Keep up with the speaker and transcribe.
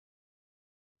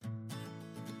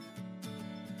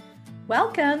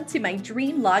Welcome to my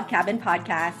Dream Log Cabin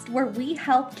podcast, where we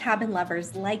help cabin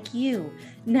lovers like you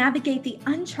navigate the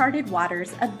uncharted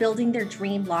waters of building their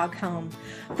dream log home.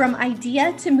 From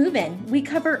idea to move-in, we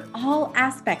cover all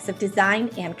aspects of design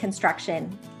and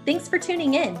construction. Thanks for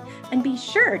tuning in, and be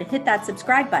sure to hit that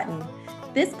subscribe button.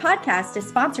 This podcast is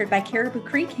sponsored by Caribou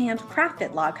Creek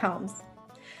Handcrafted Log Homes.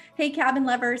 Hey, cabin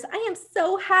lovers, I am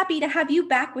so happy to have you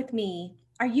back with me.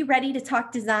 Are you ready to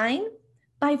talk design?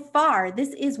 By far,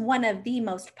 this is one of the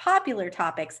most popular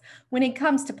topics when it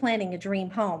comes to planning a dream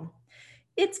home.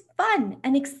 It's fun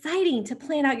and exciting to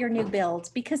plan out your new build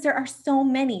because there are so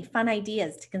many fun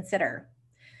ideas to consider.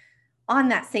 On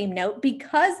that same note,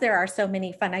 because there are so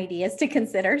many fun ideas to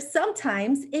consider,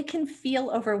 sometimes it can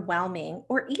feel overwhelming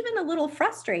or even a little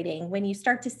frustrating when you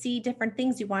start to see different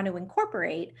things you want to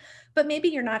incorporate, but maybe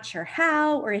you're not sure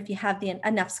how or if you have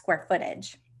enough square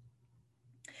footage.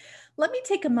 Let me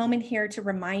take a moment here to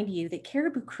remind you that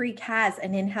Caribou Creek has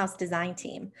an in-house design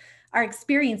team. Our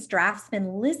experienced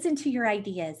draftsmen listen to your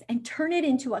ideas and turn it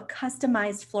into a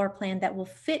customized floor plan that will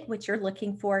fit what you're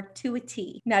looking for to a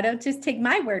T. Now, don't just take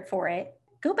my word for it.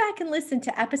 Go back and listen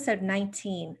to episode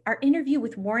 19, our interview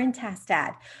with Warren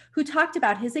Tastad, who talked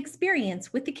about his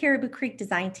experience with the Caribou Creek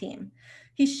design team.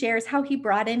 He shares how he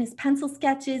brought in his pencil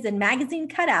sketches and magazine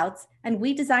cutouts, and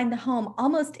we designed the home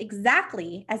almost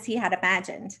exactly as he had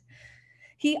imagined.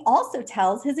 He also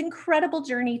tells his incredible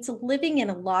journey to living in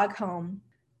a log home.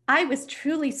 I was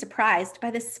truly surprised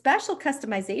by the special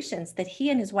customizations that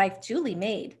he and his wife Julie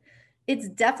made. It's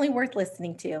definitely worth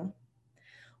listening to.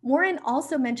 Warren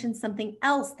also mentioned something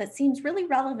else that seems really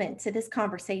relevant to this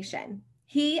conversation.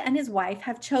 He and his wife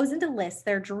have chosen to list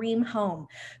their dream home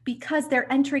because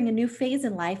they're entering a new phase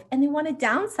in life and they want to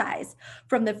downsize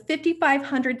from the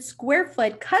 5,500 square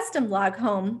foot custom log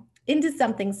home into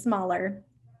something smaller.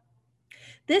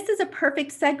 This is a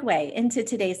perfect segue into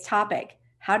today's topic,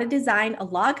 how to design a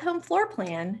log home floor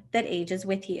plan that ages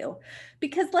with you.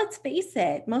 Because let's face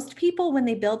it, most people when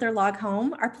they build their log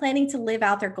home are planning to live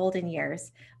out their golden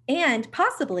years and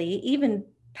possibly even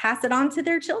pass it on to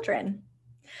their children.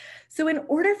 So in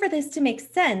order for this to make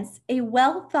sense, a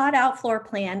well thought out floor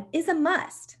plan is a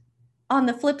must. On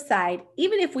the flip side,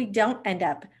 even if we don't end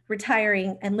up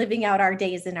retiring and living out our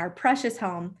days in our precious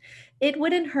home, it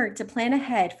wouldn't hurt to plan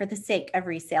ahead for the sake of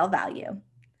resale value.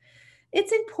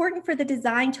 It's important for the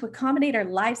design to accommodate our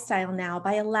lifestyle now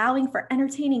by allowing for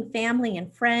entertaining family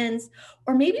and friends,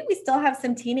 or maybe we still have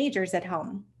some teenagers at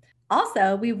home.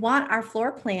 Also, we want our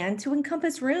floor plan to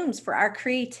encompass rooms for our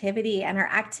creativity and our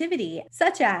activity,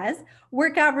 such as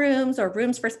workout rooms or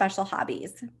rooms for special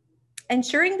hobbies.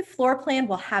 Ensuring the floor plan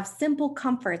will have simple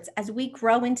comforts as we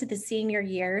grow into the senior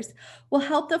years will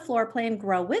help the floor plan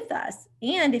grow with us.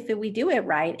 And if we do it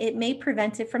right, it may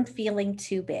prevent it from feeling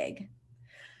too big.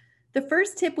 The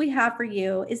first tip we have for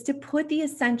you is to put the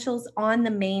essentials on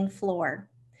the main floor.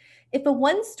 If a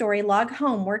one-story log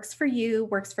home works for you,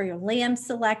 works for your land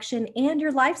selection and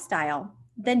your lifestyle,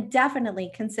 then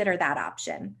definitely consider that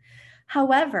option.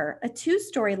 However, a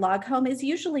two-story log home is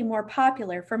usually more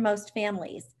popular for most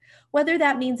families. Whether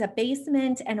that means a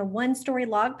basement and a one-story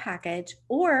log package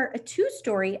or a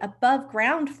two-story above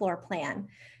ground floor plan,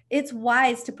 it's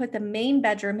wise to put the main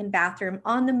bedroom and bathroom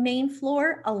on the main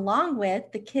floor along with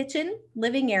the kitchen,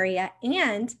 living area,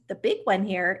 and the big one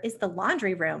here is the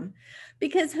laundry room.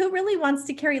 Because who really wants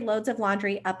to carry loads of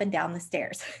laundry up and down the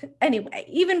stairs? Anyway,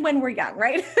 even when we're young,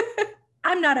 right?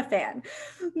 I'm not a fan.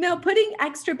 Now, putting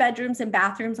extra bedrooms and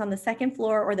bathrooms on the second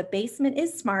floor or the basement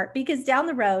is smart because down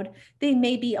the road, they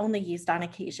may be only used on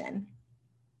occasion.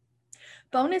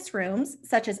 Bonus rooms,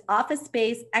 such as office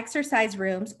space, exercise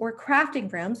rooms, or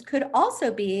crafting rooms could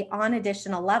also be on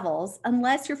additional levels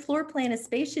unless your floor plan is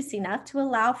spacious enough to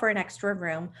allow for an extra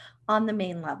room on the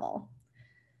main level.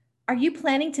 Are you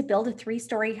planning to build a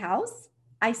 3-story house?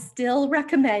 I still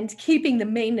recommend keeping the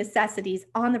main necessities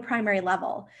on the primary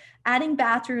level. Adding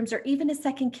bathrooms or even a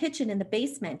second kitchen in the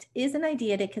basement is an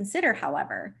idea to consider,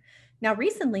 however. Now,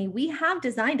 recently, we have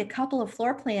designed a couple of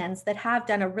floor plans that have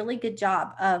done a really good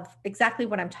job of exactly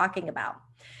what I'm talking about.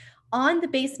 On the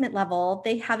basement level,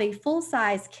 they have a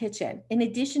full-size kitchen in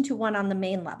addition to one on the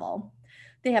main level.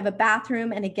 They have a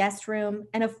bathroom and a guest room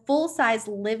and a full-size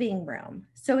living room.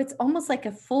 So it's almost like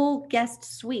a full guest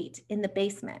suite in the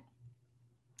basement.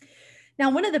 Now,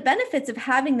 one of the benefits of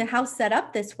having the house set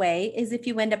up this way is if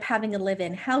you end up having a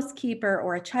live-in housekeeper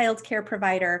or a child care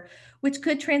provider, which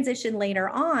could transition later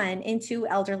on into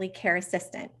elderly care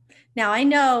assistant. Now, I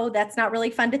know that's not really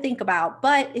fun to think about,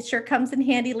 but it sure comes in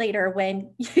handy later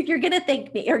when you're going to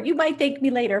thank me, or you might thank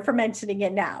me later for mentioning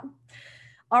it now.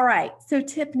 All right, so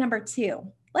tip number 2,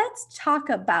 let's talk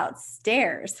about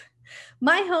stairs.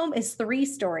 My home is 3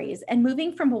 stories, and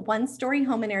moving from a 1-story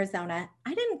home in Arizona,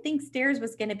 I didn't think stairs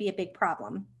was going to be a big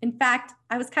problem. In fact,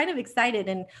 I was kind of excited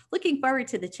and looking forward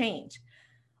to the change.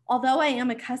 Although I am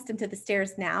accustomed to the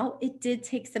stairs now, it did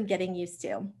take some getting used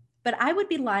to. But I would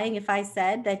be lying if I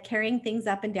said that carrying things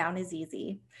up and down is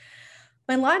easy.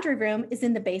 My laundry room is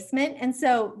in the basement. And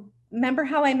so, remember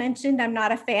how I mentioned I'm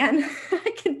not a fan?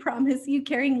 I can promise you,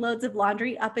 carrying loads of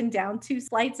laundry up and down 2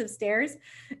 flights of stairs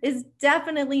is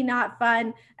definitely not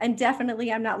fun. And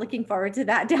definitely, I'm not looking forward to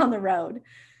that down the road.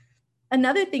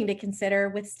 Another thing to consider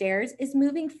with stairs is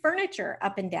moving furniture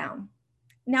up and down.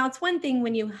 Now, it's one thing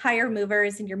when you hire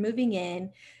movers and you're moving in,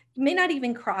 it may not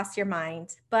even cross your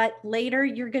mind, but later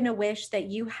you're going to wish that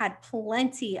you had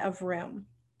plenty of room.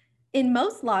 In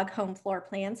most log home floor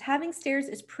plans, having stairs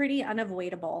is pretty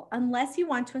unavoidable unless you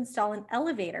want to install an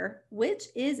elevator, which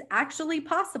is actually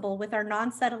possible with our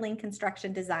non-settling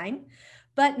construction design,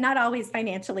 but not always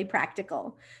financially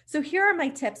practical. So here are my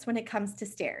tips when it comes to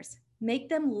stairs. Make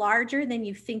them larger than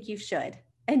you think you should,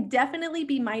 and definitely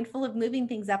be mindful of moving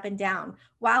things up and down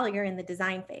while you're in the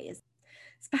design phase.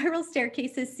 Spiral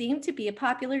staircases seem to be a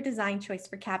popular design choice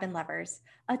for cabin lovers.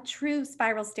 A true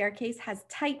spiral staircase has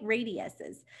tight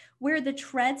radiuses where the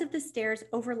treads of the stairs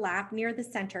overlap near the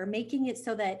center, making it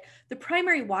so that the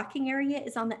primary walking area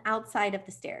is on the outside of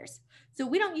the stairs. So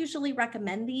we don't usually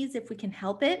recommend these if we can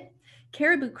help it.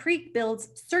 Caribou Creek builds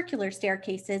circular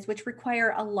staircases, which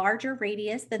require a larger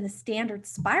radius than the standard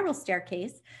spiral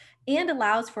staircase and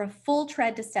allows for a full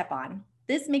tread to step on.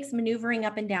 This makes maneuvering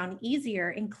up and down easier,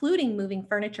 including moving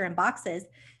furniture and boxes,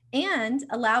 and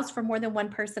allows for more than one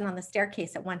person on the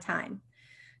staircase at one time.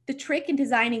 The trick in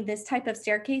designing this type of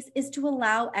staircase is to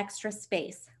allow extra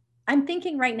space. I'm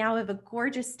thinking right now of a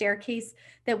gorgeous staircase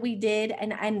that we did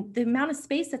and the amount of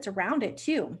space that's around it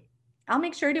too. I'll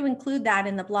make sure to include that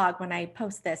in the blog when I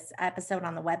post this episode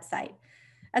on the website.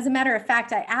 As a matter of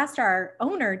fact, I asked our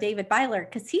owner, David Byler,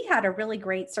 because he had a really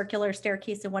great circular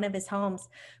staircase in one of his homes.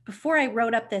 Before I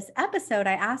wrote up this episode,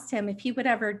 I asked him if he would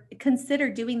ever consider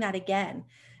doing that again.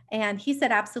 And he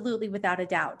said, absolutely, without a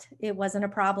doubt. It wasn't a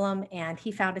problem, and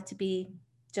he found it to be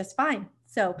just fine.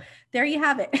 So there you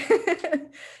have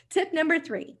it. Tip number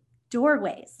 3,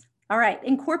 doorways. All right,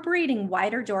 incorporating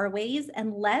wider doorways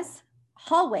and less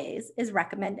hallways is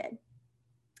recommended.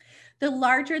 The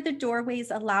larger the doorways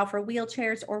allow for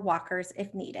wheelchairs or walkers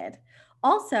if needed.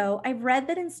 Also, I've read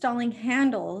that installing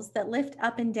handles that lift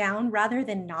up and down rather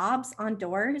than knobs on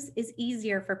doors is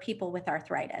easier for people with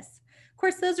arthritis. Of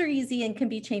course, those are easy and can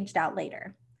be changed out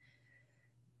later.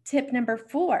 Tip number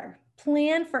 4,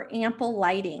 plan for ample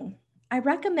lighting. I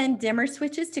recommend dimmer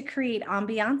switches to create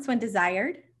ambiance when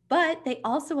desired, but they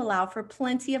also allow for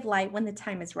plenty of light when the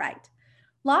time is right.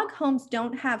 Log homes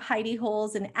don't have hidey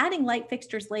holes, and adding light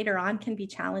fixtures later on can be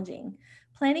challenging.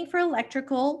 Planning for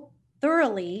electrical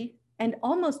thoroughly and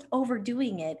almost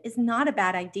overdoing it is not a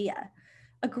bad idea.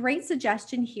 A great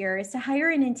suggestion here is to hire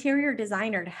an interior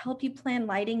designer to help you plan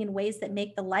lighting in ways that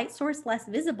make the light source less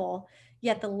visible,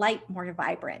 yet the light more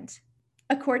vibrant.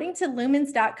 According to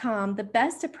lumens.com, the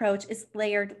best approach is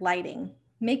layered lighting,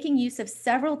 making use of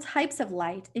several types of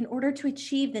light in order to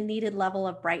achieve the needed level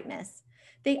of brightness.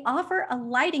 They offer a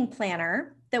lighting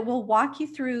planner that will walk you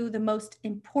through the most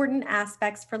important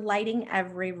aspects for lighting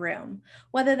every room,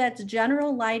 whether that's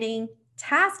general lighting,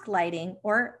 task lighting,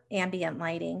 or ambient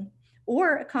lighting,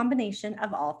 or a combination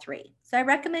of all 3. So I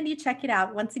recommend you check it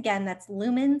out. Once again, that's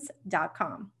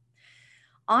lumens.com.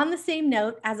 On the same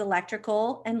note as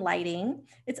electrical and lighting,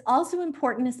 it's also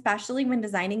important, especially when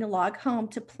designing a log home,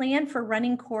 to plan for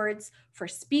running cords for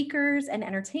speakers and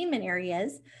entertainment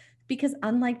areas, because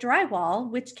unlike drywall,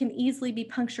 which can easily be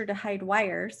punctured to hide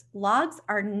wires, logs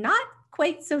are not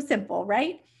quite so simple,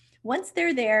 right? Once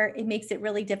they're there, it makes it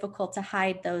really difficult to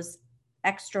hide those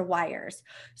extra wires.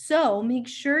 So make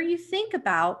sure you think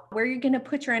about where you're going to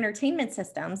put your entertainment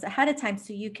systems ahead of time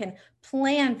so you can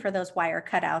plan for those wire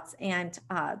cutouts and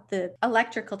the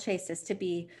electrical chases to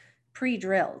be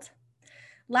pre-drilled.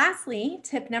 Lastly,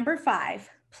 tip number 5,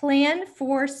 plan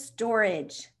for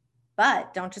storage.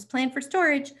 But don't just plan for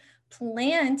storage.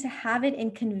 Plan to have it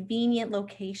in convenient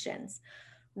locations.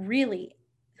 Really,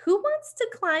 who wants to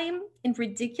climb in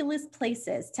ridiculous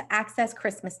places to access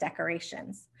Christmas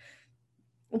decorations?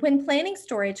 When planning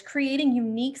storage, creating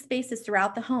unique spaces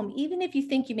throughout the home, even if you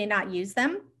think you may not use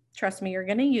them, trust me, you're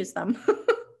going to use them,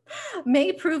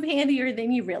 may prove handier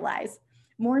than you realize.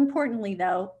 More importantly,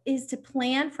 though, is to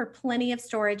plan for plenty of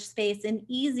storage space in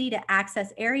easy to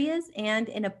access areas and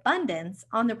in abundance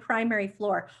on the primary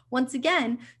floor, once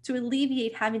again, to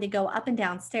alleviate having to go up and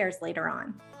down stairs later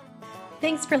on.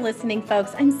 Thanks for listening,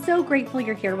 folks. I'm so grateful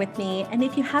you're here with me. And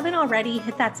if you haven't already,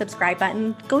 hit that subscribe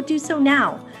button. Go do so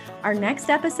now. Our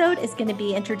next episode is going to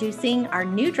be introducing our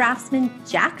new draftsman,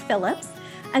 Jack Phillips,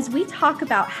 as we talk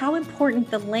about how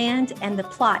important the land and the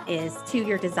plot is to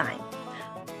your design.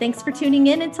 Thanks for tuning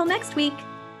in. Until next week.